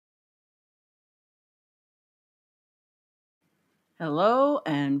Hello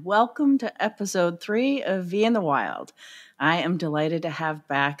and welcome to episode 3 of V in the Wild. I am delighted to have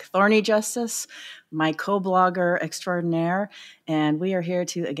back Thorny Justice, my co-blogger extraordinaire, and we are here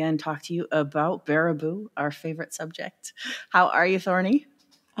to again talk to you about Baraboo, our favorite subject. How are you, Thorny?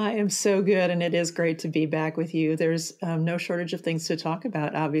 I am so good, and it is great to be back with you. There's no shortage of things to talk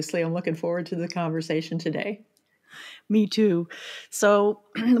about, obviously. I'm looking forward to the conversation today. Me too. So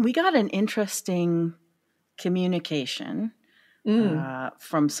we got an interesting communication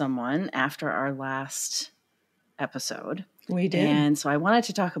from someone after our last episode. We did. And so I wanted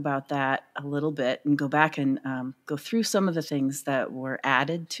to talk about that a little bit and go back and go through some of the things that were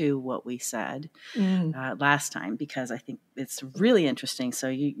added to what we said last time, because I think it's really interesting. So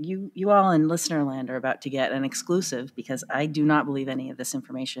you all in listener land are about to get an exclusive, because I do not believe any of this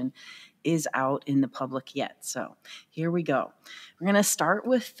information is out in the public yet. So here we go. We're going to start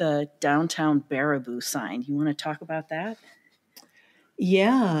with the downtown Baraboo sign. You want to talk about that?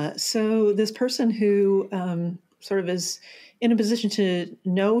 Yeah. So this person who sort of is in a position to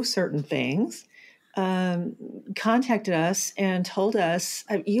know certain things contacted us and told us,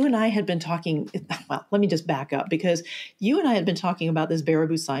 you and I had been talking, well, let me just back up, because you and I had been talking about this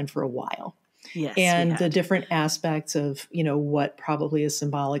Baraboo sign for a while. Yes, and the different aspects of, what probably is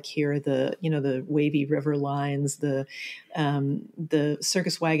symbolic here, the wavy river lines, the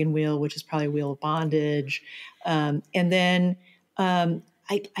circus wagon wheel, which is probably a wheel of bondage. And then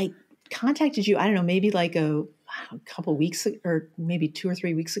I contacted you, I don't know, maybe like a couple weeks or maybe 2 or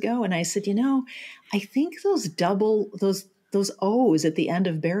 3 weeks ago. And I said, I think those O's at the end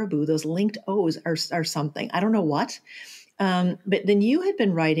of Baraboo, those linked O's are something. I don't know what. But then you had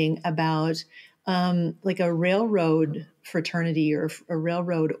been writing about like a railroad fraternity or a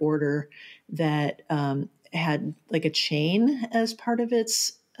railroad order that had like a chain as part of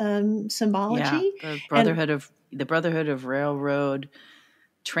its symbology. Yeah, the Brotherhood of Railroad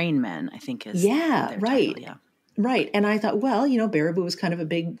Trainmen, I think is their right title, yeah. Right. And I thought, well, Baraboo was kind of a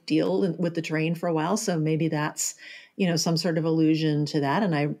big deal with the train for a while, so maybe that's some sort of allusion to that.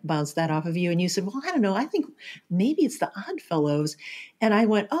 And I bounced that off of you. And you said, well, I don't know. I think maybe it's the Oddfellows. And I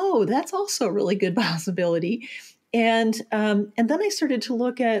went, oh, that's also a really good possibility. And then I started to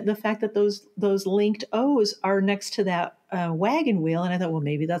look at the fact that those linked O's are next to that wagon wheel. And I thought, well,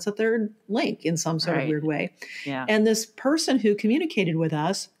 maybe that's a third link in some sort of weird way. Yeah. And this person who communicated with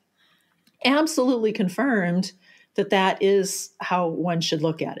us absolutely confirmed that is how one should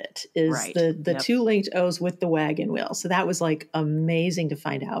look at it, is the two linked O's with the wagon wheel. So that was like amazing to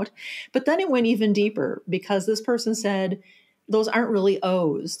find out. But then it went even deeper, because this person said those aren't really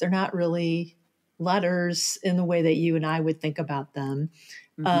O's. They're not really letters in the way that you and I would think about them.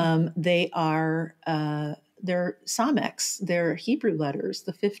 Mm-hmm. They're Samex. They're Hebrew letters,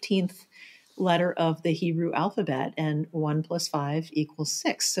 the 15th letter of the Hebrew alphabet, and 1 + 5 =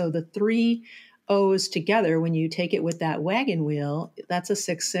 6. So the 3 O's together, when you take it with that wagon wheel, that's a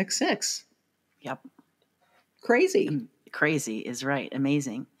 666. Yep. Crazy. Crazy is right.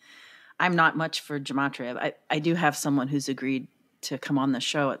 Amazing. I'm not much for gematria. I do have someone who's agreed to come on the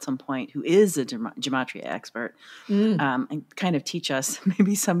show at some point who is a gematria expert and kind of teach us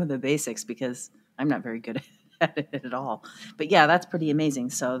maybe some of the basics, because I'm not very good at it at all. But yeah, that's pretty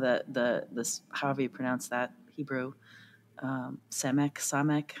amazing. So the however you pronounce that Hebrew,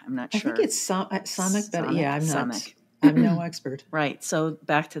 Samek, I'm not sure. I think it's Samek, but yeah, I'm no expert. Right. So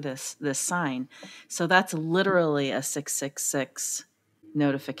back to this sign. So that's literally a 666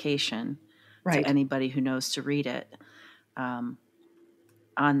 notification to anybody who knows to read it on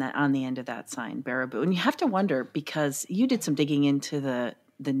the end of that sign, Baraboo. And you have to wonder, because you did some digging into the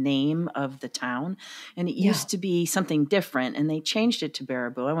name of the town, and it used to be something different, and they changed it to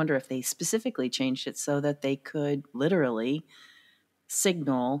Baraboo. I wonder if they specifically changed it so that they could literally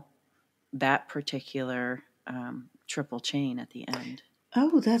signal that particular triple chain at the end.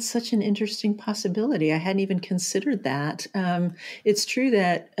 Oh, that's such an interesting possibility. I hadn't even considered that. It's true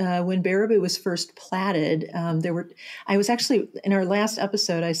that when Baraboo was first platted, I was actually, in our last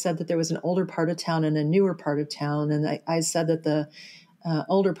episode, I said that there was an older part of town and a newer part of town. And I said that the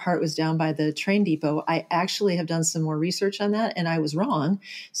older part was down by the train depot. I actually have done some more research on that, and I was wrong.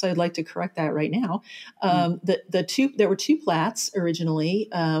 So I'd like to correct that right now. There were 2 plats originally.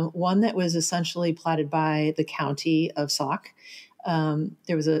 One that was essentially platted by the county of Sauk.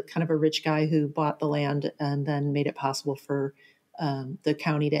 There was a kind of a rich guy who bought the land and then made it possible for the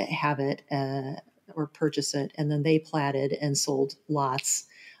county to have it or purchase it. And then they platted and sold lots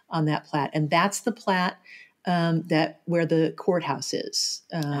on that plat. And that's the plat that where the courthouse is.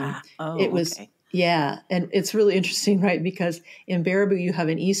 It was, okay. Yeah. And it's really interesting, right? Because in Baraboo, you have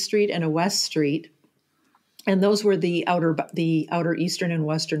an East Street and a West Street. And those were the outer eastern and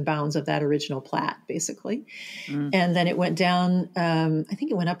western bounds of that original plat, basically. And then it went down. I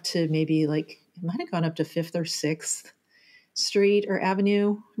think it went up to maybe like it might have gone up to 5th or 6th Street or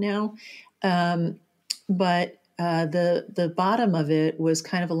Avenue now, but the bottom of it was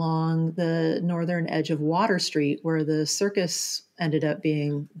kind of along the northern edge of Water Street, where the circus ended up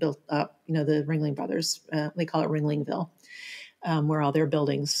being built up. You know, the Ringling Brothers, they call it Ringlingville, where all their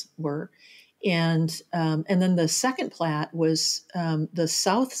buildings were. And then the second plat was the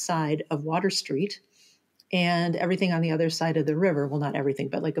south side of Water Street and everything on the other side of the river. Well, not everything,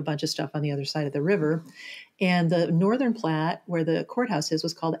 but like a bunch of stuff on the other side of the river. And the northern plat, where the courthouse is,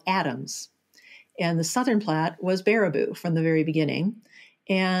 was called Adams. And the southern plat was Baraboo from the very beginning.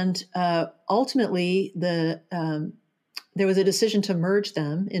 And ultimately, there was a decision to merge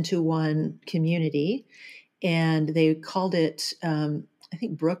them into one community. And they called it, I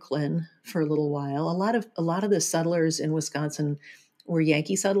think, Brooklyn for a little while. A lot of the settlers in Wisconsin were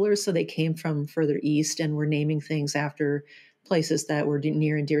Yankee settlers, so they came from further east and were naming things after places that were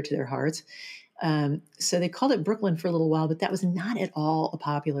near and dear to their hearts. So they called it Brooklyn for a little while, but that was not at all a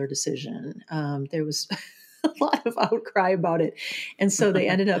popular decision. There was a lot of outcry about it, and so they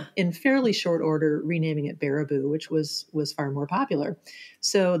ended up, in fairly short order, renaming it Baraboo, which was far more popular.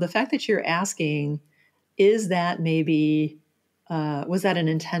 So the fact that you're asking, is that maybe was that an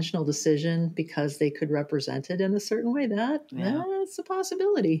intentional decision because they could represent it in a certain way? That's a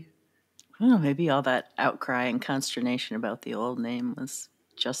possibility. Well, maybe all that outcry and consternation about the old name was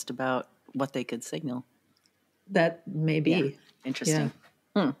just about what they could signal. That may be. Yeah. Interesting.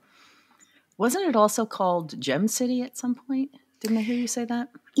 Yeah. Wasn't it also called Gem City at some point? Didn't I hear you say that?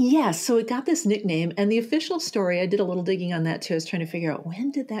 Yes. So it got this nickname, and the official story, I did a little digging on that too. I was trying to figure out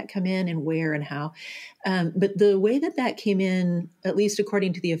when did that come in and where and how. But the way that came in, at least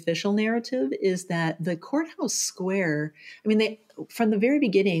according to the official narrative, is that the courthouse square, I mean, from the very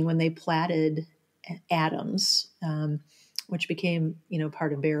beginning, when they platted Adams, which became,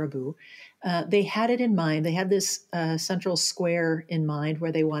 part of Baraboo, they had it in mind. They had this central square in mind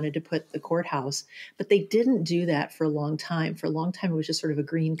where they wanted to put the courthouse, but they didn't do that for a long time. For a long time, it was just sort of a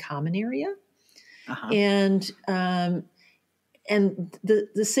green common area. And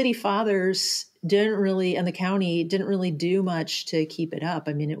the city fathers didn't really, and the county didn't really do much to keep it up.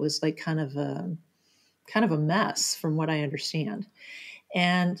 I mean, it was like kind of a mess from what I understand.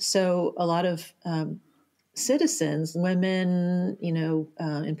 And so a lot of citizens, women,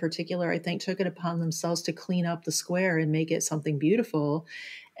 in particular, I think, took it upon themselves to clean up the square and make it something beautiful.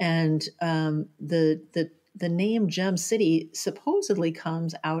 And the name Gem City supposedly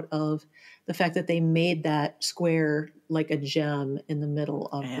comes out of the fact that they made that square like a gem in the middle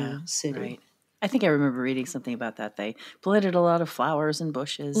of the city. Right. I think I remember reading something about that. They planted a lot of flowers and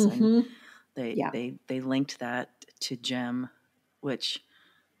bushes, and they linked that to Gem, which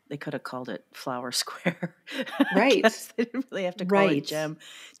they could have called it Flower Square. Right. They didn't really have to call it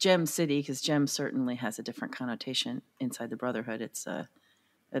Gem City, because Gem certainly has a different connotation inside the Brotherhood. It's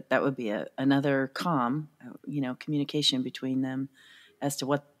that would be another communication between them as to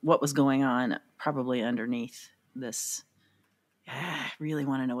what was going on, probably underneath this. I really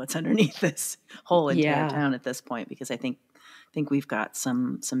want to know what's underneath this whole entire town at this point, because I think we've got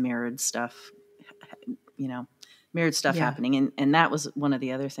some mirrored stuff, happening. And that was one of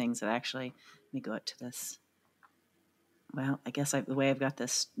the other things that actually, let me go up to this. Well, I guess the way I've got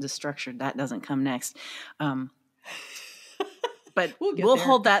this structured, that doesn't come next. But we'll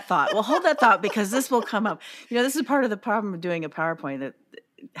hold that thought. We'll hold that thought, because this will come up. This is part of the problem of doing a PowerPoint, that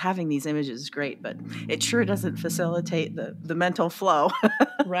having these images is great, but it sure doesn't facilitate the mental flow.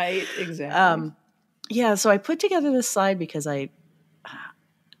 Right, exactly. So I put together this slide because I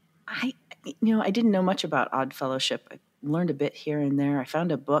didn't know much about Odd Fellowship. I learned a bit here and there. I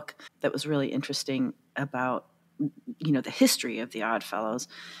found a book that was really interesting about the history of the Odd Fellows,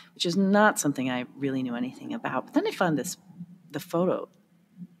 which is not something I really knew anything about. But then I found the photo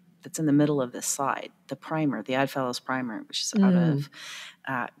that's in the middle of this slide, the primer, the Odd Fellows primer, which is out of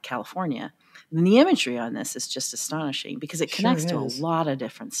California. And the imagery on this is just astonishing, because it connects to a lot of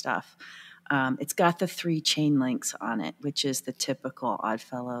different stuff. It's got the 3 chain links on it, which is the typical Odd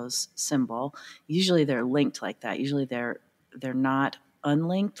Fellows symbol. Usually they're linked like that. Usually they're not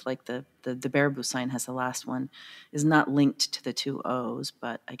unlinked, like the Baraboo sign has the last one, is not linked to the 2 O's,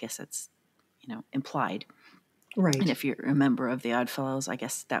 but I guess it's, implied. Right. And if you're a member of the Odd Fellows, I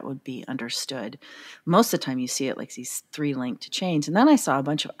guess that would be understood. Most of the time you see it like these 3 linked chains. And then I saw a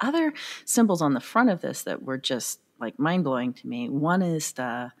bunch of other symbols on the front of this that were just like mind-blowing to me. One is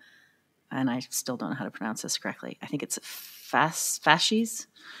and I still don't know how to pronounce this correctly, I think it's fasces.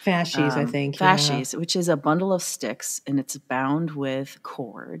 Fasces, I think. Fasces, which is a bundle of sticks, and it's bound with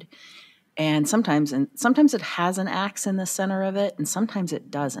cord. And sometimes it has an axe in the center of it, and sometimes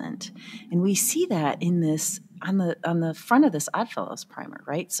it doesn't. And we see that in this on the front of this Oddfellows primer,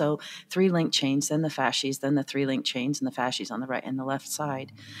 right? So 3 link chains, then the fasces, then the 3 link chains, and the fasces on the right and the left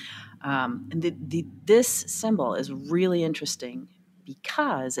side. And this symbol is really interesting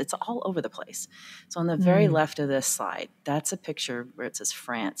because it's all over the place. So on the very left of this slide, that's a picture where it says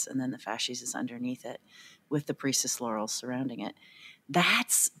France, and then the fasces is underneath it with the priestess laurels surrounding it.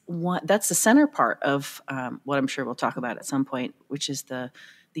 That's the center part of what I'm sure we'll talk about at some point, which is the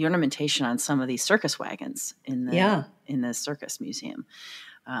ornamentation on some of these circus wagons in the circus museum.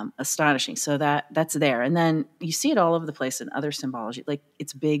 Astonishing. So that's there. And then you see it all over the place in other symbology. Like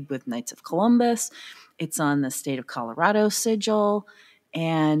it's big with Knights of Columbus. It's on the state of Colorado sigil,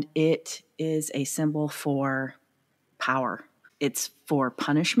 and it is a symbol for power. It's for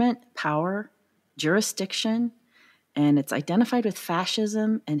punishment, power, jurisdiction, and it's identified with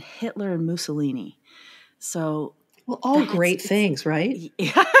fascism and Hitler and Mussolini. So, well, all great things, right?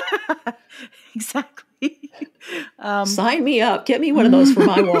 Yeah, exactly. Sign me up. Get me one of those for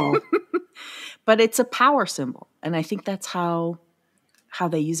my wall. But it's a power symbol, and I think that's how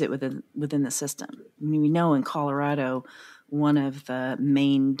they use it within the system. I mean, we know in Colorado, one of the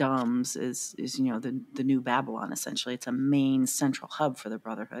main domes is the New Babylon. Essentially, it's a main central hub for the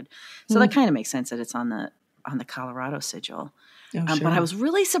Brotherhood. So that kind of makes sense that it's on the Colorado sigil. Oh, sure. But I was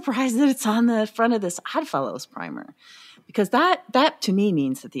really surprised that it's on the front of this Oddfellows primer, because that to me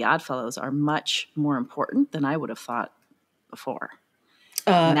means that the Oddfellows are much more important than I would have thought before.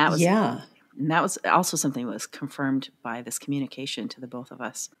 And that was also something that was confirmed by this communication to the both of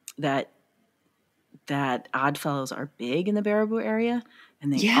us, that Oddfellows are big in the Baraboo area,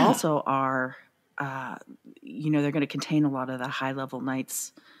 and they also are, they're going to contain a lot of the high-level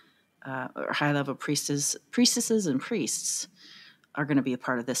knights, or high-level priestesses and priests are going to be a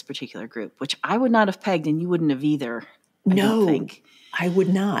part of this particular group, which I would not have pegged, and you wouldn't have either. No, I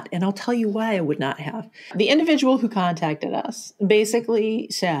would not. And I'll tell you why I would not have. The individual who contacted us basically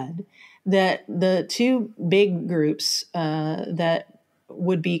said that the 2 big groups that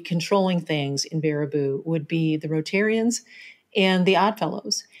would be controlling things in Baraboo would be the Rotarians and the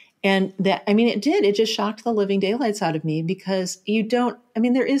Oddfellows. And it just shocked the living daylights out of me, because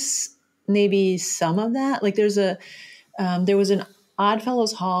there is maybe some of that. Like there was an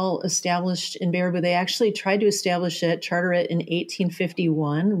Oddfellows Hall established in Baraboo. They actually tried to charter it in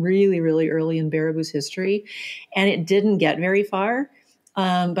 1851, really, really early in Baraboo's history. And it didn't get very far.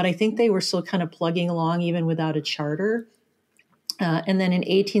 But I think they were still kind of plugging along even without a charter. And then in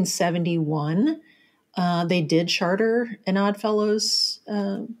 1871, they did charter an Oddfellows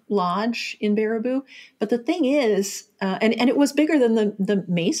lodge in Baraboo. But the thing is, and it was bigger than the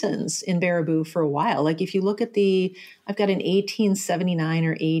Masons in Baraboo for a while. Like if you look at I've got an 1879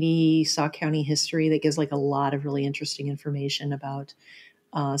 or 80 Sauk County history that gives like a lot of really interesting information about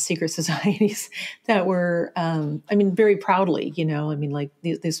secret societies that were, very proudly,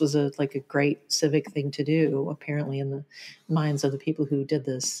 this was a great civic thing to do, apparently in the minds of the people who did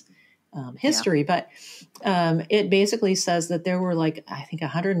this history. But it basically says that there were I think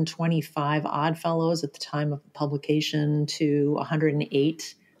 125 Oddfellows at the time of publication to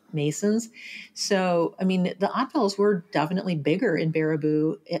 108 Masons. So, the Oddfellows were definitely bigger in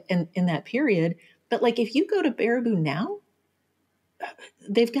Baraboo in that period. But if you go to Baraboo now,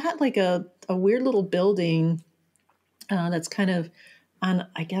 they've got a weird little building that's kind of on,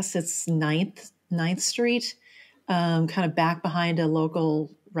 I guess it's 9th Street, kind of back behind a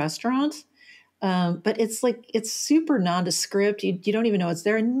local restaurant. But it's super nondescript. You don't even know it's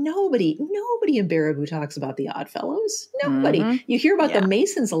there. And nobody in Baraboo talks about the Oddfellows. Nobody. Mm-hmm. You hear about the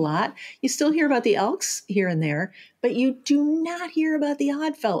Masons a lot. You still hear about the Elks here and there, but you do not hear about the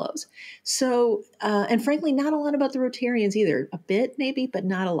Oddfellows. So, and frankly, not a lot about the Rotarians either. A bit maybe, but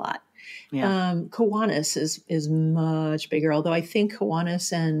not a lot. Yeah. Kiwanis is much bigger, although I think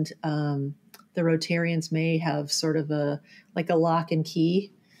Kiwanis and the Rotarians may have sort of a lock and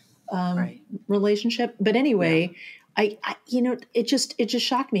key relationship. But anyway, I it just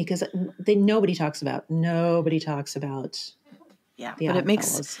shocked me because nobody talks about but it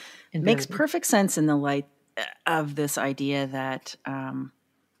makes perfect sense in the light of this idea that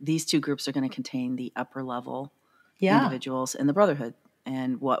these 2 groups are going to contain the upper level individuals in the Brotherhood.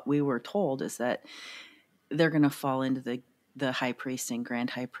 And what we were told is that they're going to fall into the high priest and grand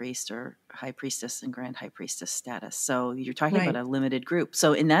high priest, or high priestess and grand high priestess status. So you're talking about a limited group.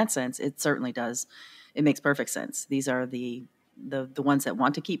 So in that sense, it certainly does. It makes perfect sense. These are the ones that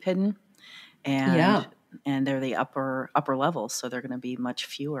want to keep hidden. And and they're the upper levels, so they're going to be much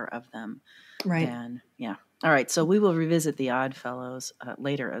fewer of them. Right. Than, yeah. All right, so we will revisit the Odd Fellows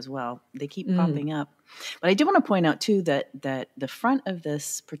later as well. They keep popping up. But I do want to point out, too, that the front of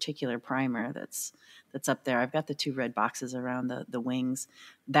this particular primer that's up there, I've got the 2 red boxes around the wings.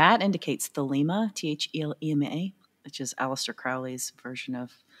 That indicates Thelema, Thelema, which is Aleister Crowley's version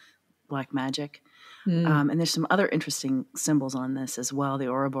of black magic. And there's some other interesting symbols on this as well. The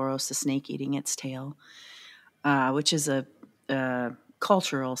Ouroboros, the snake eating its tail, which is a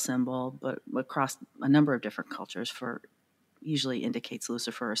cultural symbol, but across a number of different cultures usually indicates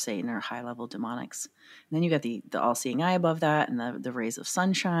Lucifer or Satan or high-level demonics. And then you got the all-seeing eye above that, and the rays of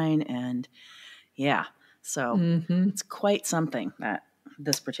sunshine, and yeah, so it's quite something, that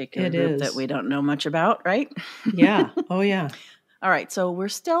this particular group that we don't know much about, right? Yeah. Oh yeah. All right, so we're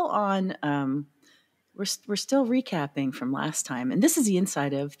still on. We're still recapping from last time, and this is the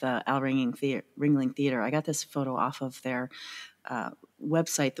inside of the Ringling Theater. I got this photo off of their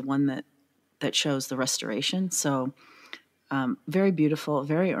website, the one that shows the restoration. So very beautiful,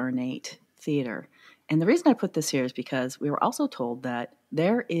 very ornate theater. And the reason I put this here is because we were also told that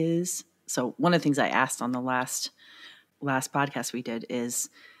there is. So one of the things I asked on the last podcast we did is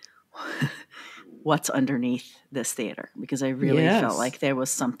what's underneath this theater, because I really felt like there was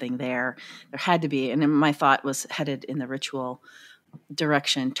something there. There had to be, and my thought was headed in the ritual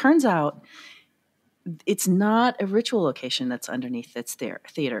direction. Turns out it's not a ritual location that's underneath its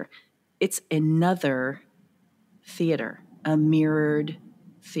theater. It's another theater, a mirrored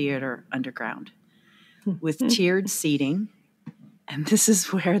theater underground with tiered seating. And this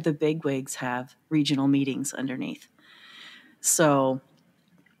is where the bigwigs have regional meetings underneath. So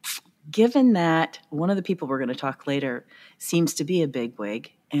given that one of the people we're going to talk later seems to be a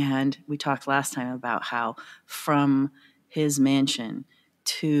bigwig, and we talked last time about how from his mansion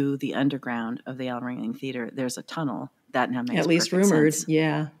to the underground of the Ringling Theater, there's a tunnel. That now makes at least rumored sense.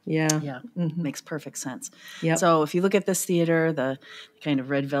 Yeah. Makes perfect sense. Yep. So if you look at this theater, the kind of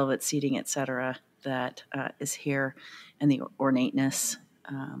red velvet seating, etc., that is here, and the ornateness,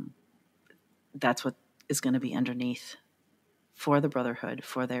 that's what is going to be underneath for the Brotherhood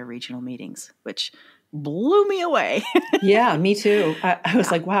for their regional meetings, which blew me away. Yeah, me too. I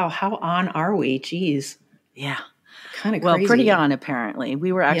was like, wow, how on are we? Jeez. Yeah. Kind of crazy. Well, pretty on, apparently.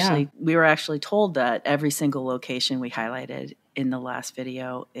 We were actually told that every single location we highlighted in the last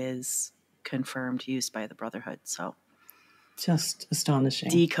video is confirmed use by the Brotherhood. So just astonishing.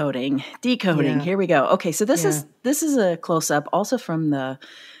 Decoding. Yeah. Here we go. Okay, so this is a close-up also from the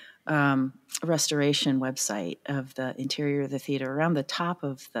restoration website of the interior of the theater, around the top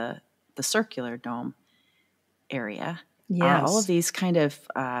of the circular dome area. Yes. All of these kind of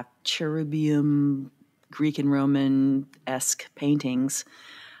cherubium, Greek and Roman-esque paintings.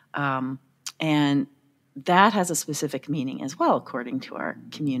 And that has a specific meaning as well, according to our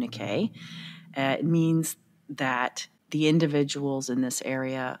communique. It means that the individuals in this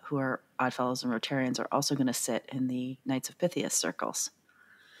area who are Oddfellows and Rotarians are also going to sit in the Knights of Pythias circles.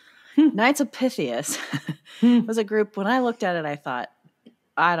 Knights of Pythias was a group. When I looked at it, I thought,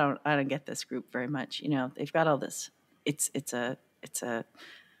 I don't get this group very much. You know, they've got all this. It's a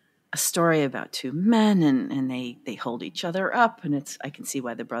story about 2 men, and they hold each other up, and I can see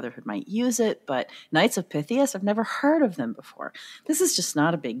why the Brotherhood might use it, but Knights of Pythias, I've never heard of them before. This is just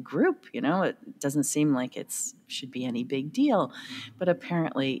not a big group, you know. It doesn't seem like it should be any big deal, but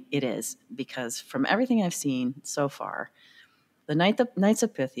apparently it is, because from everything I've seen so far, the Knights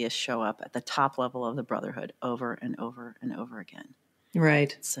of Pythias show up at the top level of the Brotherhood over and over and over again.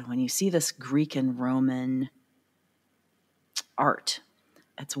 Right. So when you see this Greek and Roman art,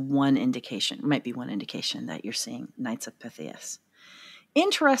 that's one indication. It might be one indication that you're seeing Knights of Pythias.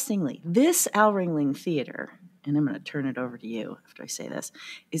 Interestingly, this Ringling Theater, and I'm going to turn it over to you after I say this,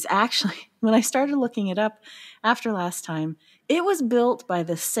 is actually, when I started looking it up after last time, it was built by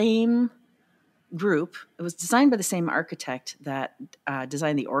the same group. It was designed by the same architect that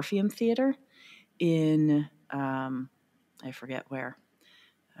designed the Orpheum Theater in, I forget where.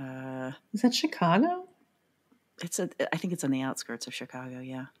 Is that Chicago? I think it's on the outskirts of Chicago,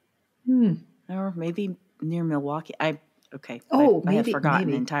 yeah. Or maybe near Milwaukee. I have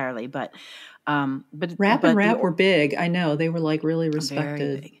forgotten entirely, but Rap and Rap were big. I know they were like really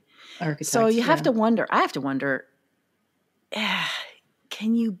respected architects. So you have to wonder. I have to wonder.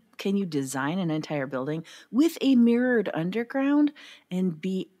 Can you design an entire building with a mirrored underground and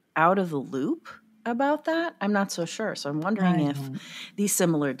be out of the loop about that? I'm not so sure. So I'm wondering if these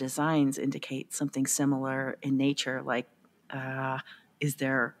similar designs indicate something similar in nature. Like, is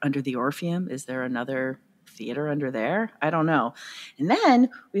there under the Orpheum? Is there another theater under there? I don't know. And then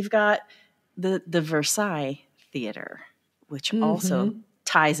we've got the Versailles Theater, which also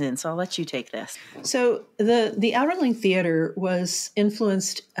ties in. So I'll let you take this. So the Outerling Theater was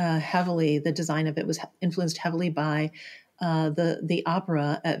influenced heavily. The design of it was influenced heavily by the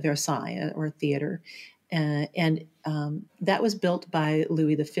opera at Versailles, or theater, and that was built by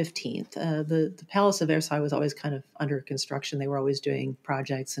Louis XV. The Palace of Versailles was always kind of under construction. They were always doing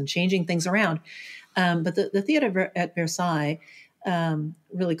projects and changing things around. But the theater at Versailles,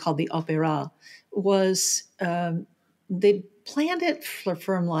 really called the Opéra, was they planned it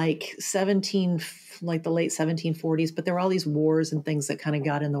from like the late 1740s, but there were all these wars and things that kind of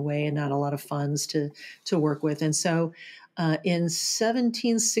got in the way, and not a lot of funds to work with. And so in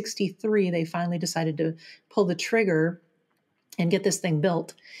 1763, they finally decided to pull the trigger and get this thing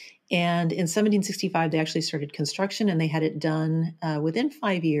built. And in 1765, they actually started construction, and they had it done within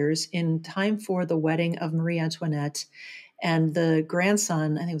 5 years, in time for the wedding of Marie Antoinette and the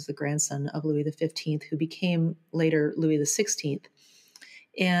grandson, I think it was the grandson of Louis XV, who became later Louis XVI.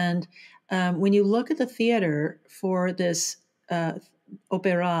 And when you look at the theater for this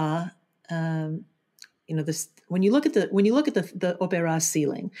opera, when you look at the opera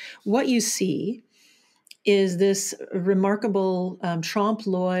ceiling, what you see is this remarkable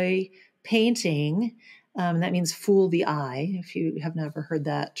trompe-l'oeil painting. That means fool the eye. If you have never heard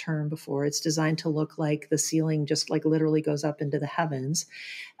that term before, it's designed to look like the ceiling just like literally goes up into the heavens.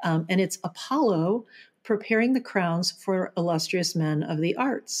 And it's Apollo preparing the crowns for illustrious men of the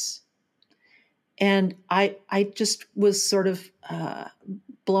arts. And I just was sort of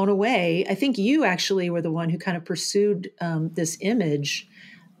blown away. I think you actually were the one who kind of pursued this image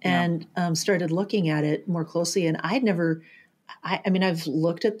and started looking at it more closely. And I'd never, I mean, I've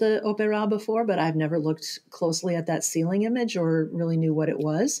looked at the opera before, but I've never looked closely at that ceiling image or really knew what it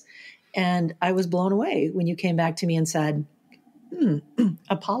was. And I was blown away when you came back to me and said,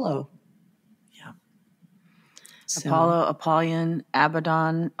 Apollo. Yeah. So. Apollo, Apollyon,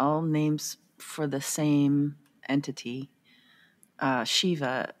 Abaddon, all names for the same entity.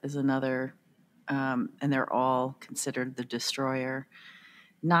 Shiva is another, and they're all considered the destroyer.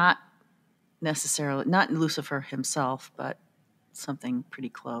 Not necessarily, not Lucifer himself, but something pretty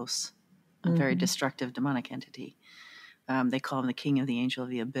close. A very destructive demonic entity. They call him the king of the angel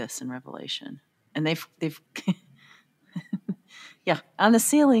of the abyss in Revelation. And they've yeah, on the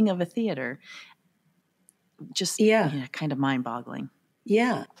ceiling of a theater. Just kind of mind-boggling.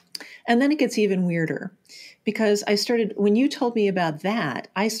 Yeah. And then it gets even weirder, because when you told me about that,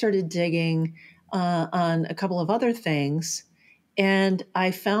 I started digging on a couple of other things, and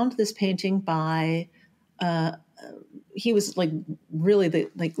I found this painting by, he was like really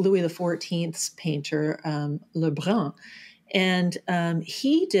like Louis XIV's painter, Lebrun. And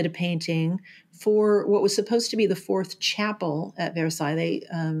he did a painting for what was supposed to be the fourth chapel at Versailles. They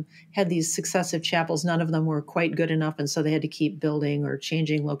had these successive chapels. None of them were quite good enough, and so they had to keep building or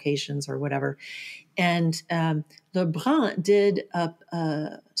changing locations or whatever. And Lebrun did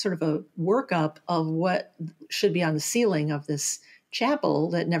a sort of a workup of what should be on the ceiling of this chapel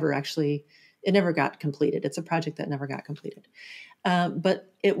that it never got completed. It's a project that never got completed.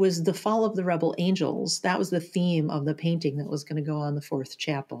 But it was the fall of the rebel angels. That was the theme of the painting that was going to go on the fourth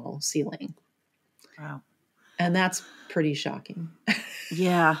chapel ceiling. Wow. And that's pretty shocking.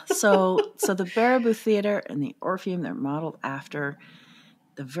 Yeah. So the Baraboo Theater and the Orpheum, they're modeled after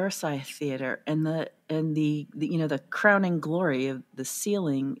the Versailles Theater, and the crowning glory of the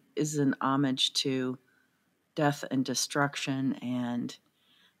ceiling is an homage to death and destruction and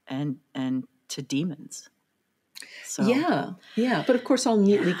to demons. So yeah, but of course all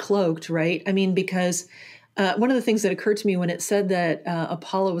neatly cloaked, right? I mean, because one of the things that occurred to me when it said that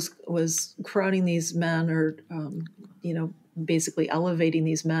Apollo was crowning these men, or basically elevating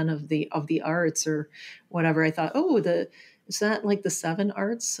these men of the arts or whatever, I thought, is that like the 7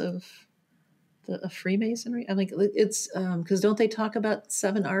 arts of Freemasonry? I think it's because don't they talk about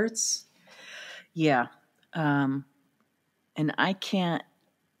 7 arts? Yeah, and I can't.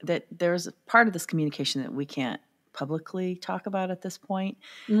 That there's a part of this communication that we can't publicly talk about at this point,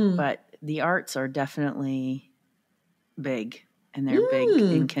 but the arts are definitely big, and they're big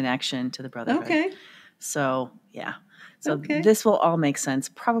in connection to the Brotherhood. Okay. So yeah, this will all make sense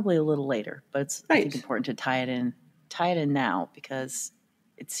probably a little later, but it's I think important to tie it in now, because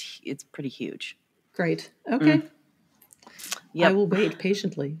it's pretty huge. Great. Okay. Yep. I will wait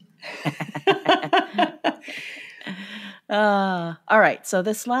patiently. All right. So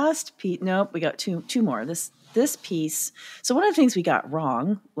this last piece, we got two more. This piece. So one of the things we got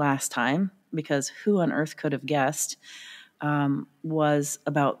wrong last time, because who on earth could have guessed, was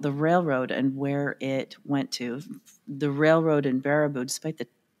about the railroad and where it went to. The railroad in Baraboo, despite the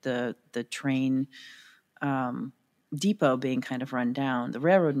the train depot being kind of run down, the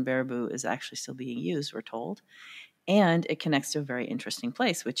railroad in Baraboo is actually still being used, we're told. And it connects to a very interesting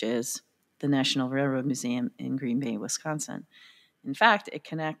place, which is the National Railroad Museum in Green Bay, Wisconsin. In fact, it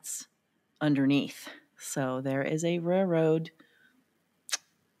connects underneath. So there is a railroad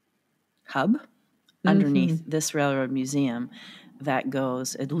hub underneath this railroad museum that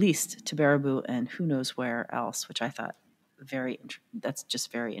goes at least to Baraboo and who knows where else, which I thought that's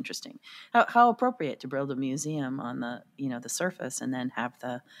just very interesting. How appropriate to build a museum on the the surface and then have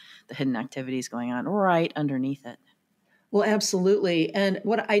the hidden activities going on right underneath it. Well, absolutely. And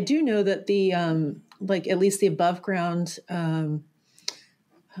what I do know that the like at least the above ground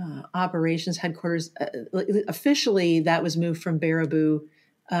operations headquarters officially that was moved from Baraboo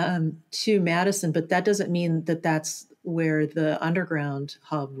to Madison, but that doesn't mean that that's where the underground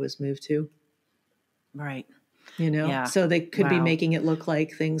hub was moved to. Right. Yeah. So they could be making it look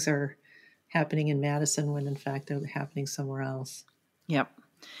like things are happening in Madison when in fact they're happening somewhere else. Yep.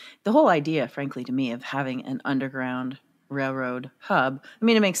 The whole idea, frankly, to me, of having an underground railroad hub, I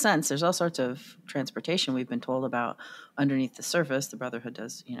mean, it makes sense. There's all sorts of transportation we've been told about underneath the surface. The Brotherhood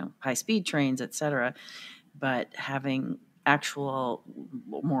does, high-speed trains, et cetera. But having actual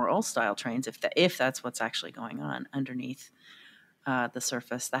more old-style trains, if that's what's actually going on underneath the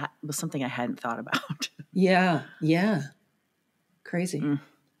surface, that was something I hadn't thought about. Yeah. Crazy.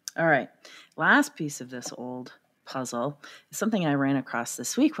 All right. Last piece of this old puzzle is something I ran across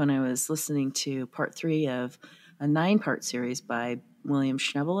this week when I was listening to part 3 of a 9-part series by William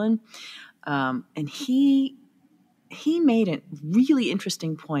Schnebelen. And he made a really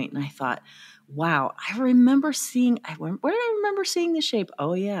interesting point, and I thought, wow, where did I remember seeing this shape?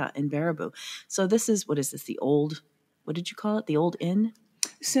 Oh yeah, in Baraboo. So what is this? The old, what did you call it? The old inn?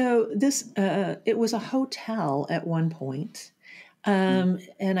 So this, it was a hotel at one point.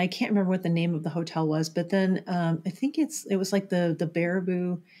 And I can't remember what the name of the hotel was, but then I think it was like the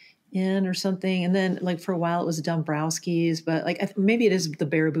Baraboo Inn or something. And then like for a while it was Dombrowski's, but like maybe it is the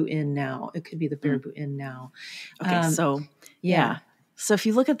Baraboo Inn now. It could be the Baraboo Inn now. Okay, so yeah. So if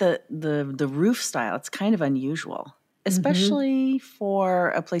you look at the roof style, it's kind of unusual, especially for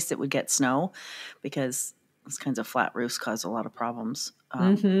a place that would get snow, because those kinds of flat roofs cause a lot of problems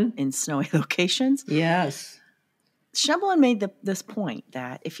in snowy locations. Yes. Schnebelen made this point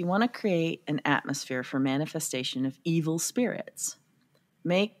that if you want to create an atmosphere for manifestation of evil spirits,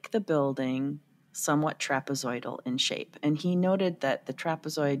 make the building somewhat trapezoidal in shape. And he noted that the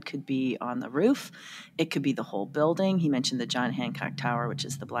trapezoid could be on the roof. It could be the whole building. He mentioned the John Hancock Tower, which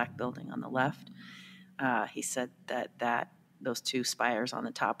is the black building on the left. He said that those 2 spires on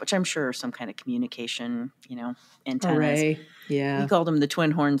the top, which I'm sure are some kind of communication, antennas. Array. Yeah. He called them the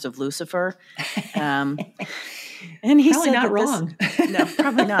twin horns of Lucifer. And he probably said not wrong. No,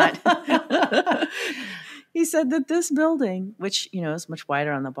 probably not. He said that this building, which is much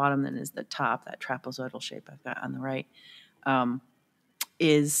wider on the bottom than is the top, that trapezoidal shape I've got on the right,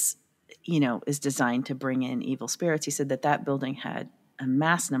 is designed to bring in evil spirits. He said that building had a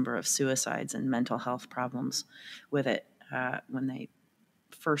mass number of suicides and mental health problems with it when they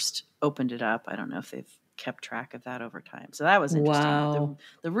first opened it up. I don't know if they've kept track of that over time. So that was interesting. Wow.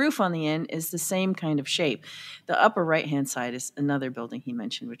 The roof on the inn is the same kind of shape. The upper right-hand side is another building he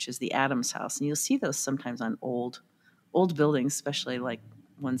mentioned, which is the Adams House. And you'll see those sometimes on old buildings, especially like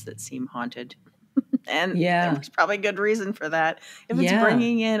ones that seem haunted. And there's probably good reason for that if it's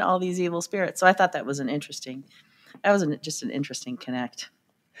bringing in all these evil spirits. So I thought that was just an interesting connect.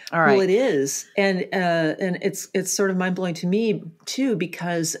 All right. Well, it is, and it's sort of mind blowing to me too,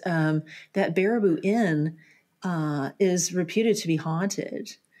 because that Baraboo Inn is reputed to be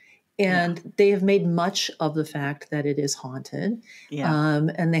haunted, and they have made much of the fact that it is haunted.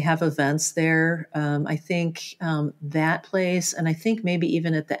 And they have events there. I think that place, and I think maybe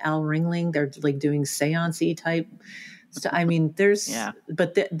even at the Al Ringling, they're like doing seance-y type. I mean,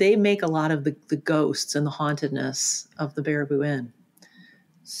 but they make a lot of the ghosts and the hauntedness of the Baraboo Inn.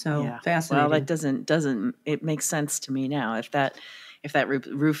 So fascinating. Well, that doesn't it makes sense to me now. If that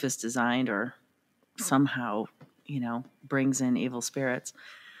roof is designed or somehow, brings in evil spirits.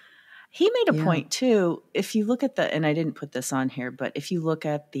 He made a point too. If you look at and I didn't put this on here, but if you look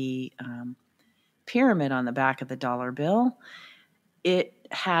at the pyramid on the back of the dollar bill, it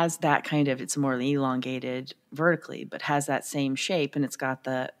has that kind of, it's more elongated vertically, but has that same shape, and it's got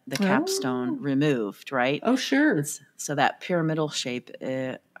the capstone removed, right? Oh, sure. So that pyramidal shape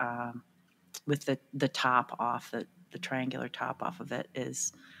with the top off, the triangular top off of it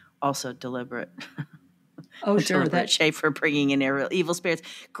is also deliberate. Oh, sure. Deliberate shape for bringing in evil spirits.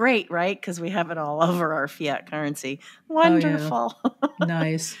 Great, right? Because we have it all over our fiat currency. Wonderful. Oh, yeah.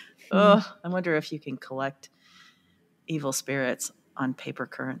 Nice. Oh, I wonder if you can collect evil spirits on paper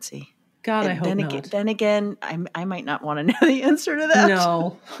currency. God, I hope not. Then again, I might not want to know the answer to that.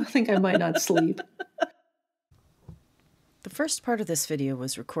 No, I think I might not sleep. The first part of this video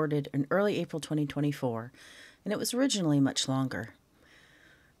was recorded in early April 2024, and it was originally much longer.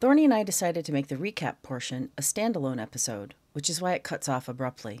 Thorny and I decided to make the recap portion a standalone episode, which is why it cuts off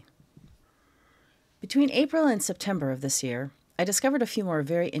abruptly. Between April and September of this year, I discovered a few more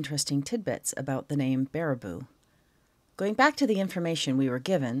very interesting tidbits about the name Baraboo. Going back to the information we were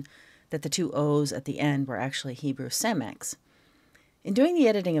given, that the two O's at the end were actually Hebrew Semex. In doing the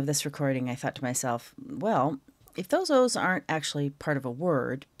editing of this recording, I thought to myself, well, if those O's aren't actually part of a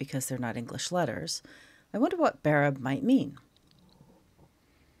word because they're not English letters, I wonder what Barab might mean.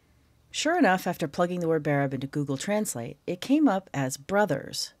 Sure enough, after plugging the word Barab into Google Translate, it came up as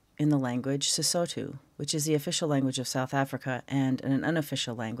brothers in the language Sesotho, which is the official language of South Africa and an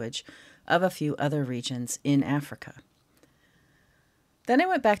unofficial language of a few other regions in Africa. Then I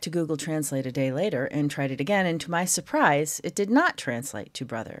went back to Google Translate a day later and tried it again, and to my surprise, it did not translate to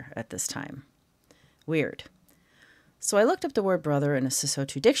brother at this time. Weird. So I looked up the word brother in a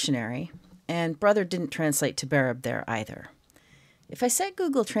Sesotho dictionary, and brother didn't translate to Barab there either. If I set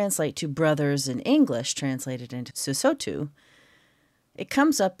Google Translate to brothers in English translated into Sesotho, it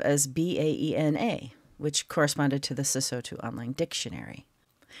comes up as Baena, which corresponded to the Sesotho Online Dictionary.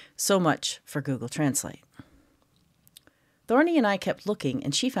 So much for Google Translate. Thorny and I kept looking,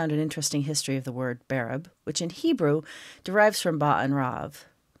 and she found an interesting history of the word Barab, which in Hebrew derives from Ba'an Rav,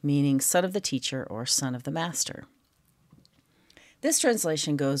 meaning son of the teacher or son of the master. This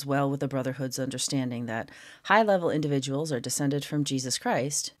translation goes well with the Brotherhood's understanding that high-level individuals are descended from Jesus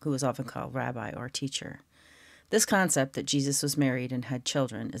Christ, who is often called rabbi or teacher. This concept that Jesus was married and had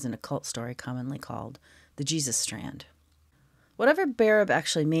children is an occult story commonly called the Jesus Strand. Whatever Barab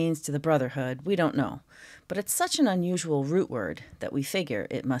actually means to the Brotherhood, we don't know, but it's such an unusual root word that we figure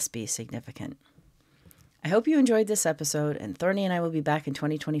it must be significant. I hope you enjoyed this episode, and Thorny and I will be back in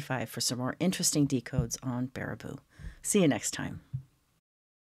 2025 for some more interesting decodes on Baraboo. See you next time.